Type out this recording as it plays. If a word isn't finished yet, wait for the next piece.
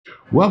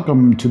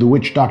Welcome to the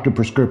Witch Doctor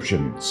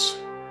Prescriptions,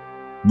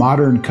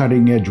 modern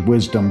cutting-edge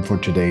wisdom for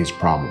today's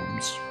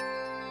problems,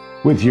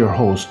 with your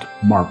host,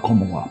 Mark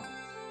Komola.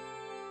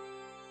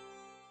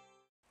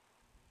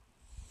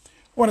 I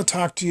want to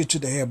talk to you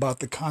today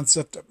about the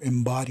concept of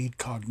embodied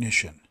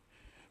cognition.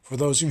 For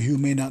those of you who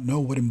may not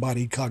know what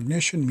embodied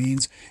cognition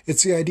means,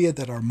 it's the idea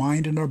that our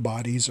mind and our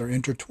bodies are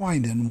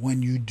intertwined, and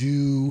when you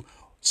do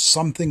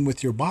something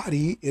with your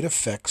body, it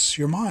affects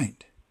your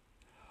mind.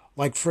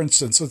 Like, for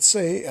instance, let's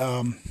say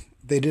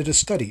they did a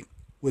study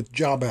with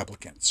job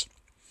applicants,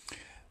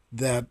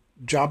 that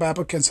job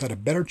applicants had a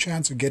better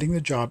chance of getting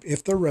the job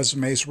if their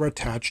resumes were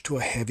attached to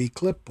a heavy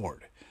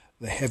clipboard.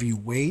 The heavy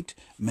weight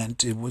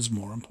meant it was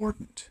more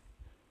important.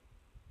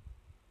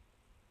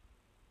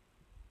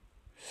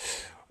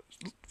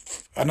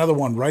 Another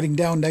one, writing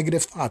down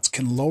negative thoughts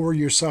can lower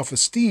your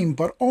self-esteem,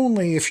 but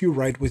only if you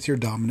write with your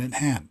dominant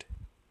hand.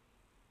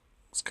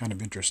 It's kind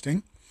of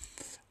interesting.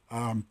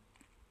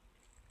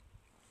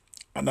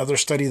 Another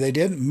study they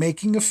did,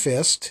 making a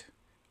fist,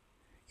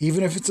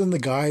 even if it's in the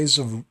guise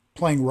of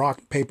playing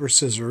rock, paper,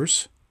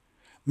 scissors,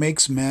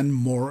 makes men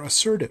more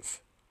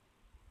assertive.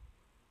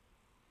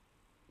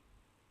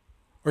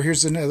 Or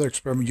here's another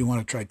experiment you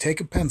want to try.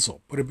 Take a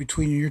pencil, put it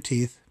between your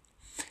teeth,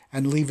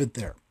 and leave it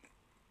there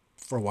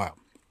for a while.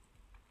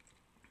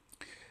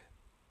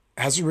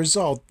 As a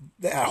result,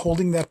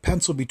 holding that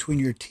pencil between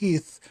your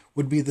teeth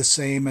would be the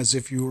same as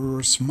if you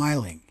were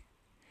smiling,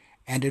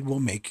 and it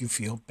will make you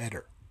feel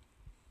better.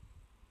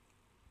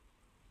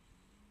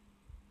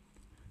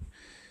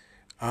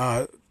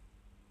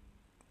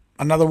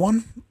 Another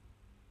one,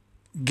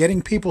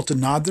 getting people to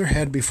nod their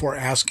head before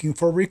asking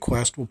for a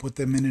request will put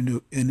them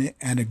in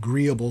an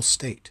agreeable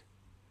state.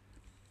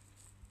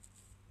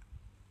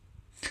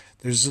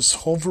 There's this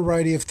whole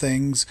variety of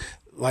things,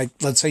 like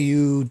let's say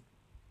you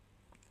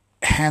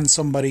hand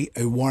somebody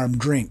a warm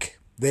drink.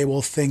 They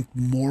will think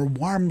more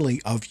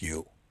warmly of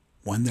you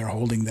when they're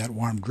holding that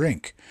warm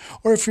drink.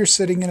 Or if you're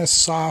sitting in a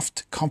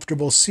soft,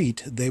 comfortable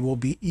seat,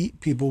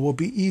 people will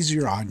be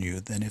easier on you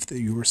than if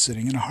you were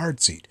sitting in a hard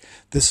seat.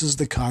 This is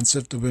the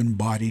concept of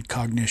embodied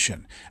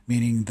cognition,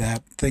 meaning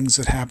that things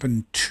that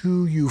happen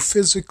to you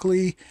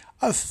physically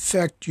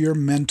affect your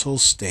mental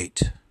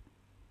state.